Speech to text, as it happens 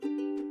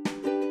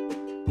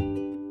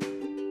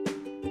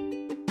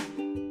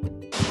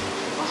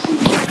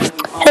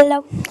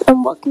Hello,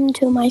 and welcome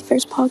to my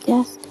first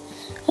podcast.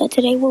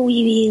 Today we'll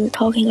be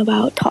talking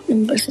about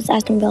Tottenham versus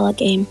Aston Villa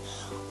game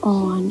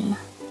on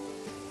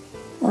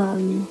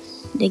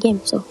the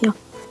game. So yeah,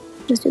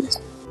 let's do this.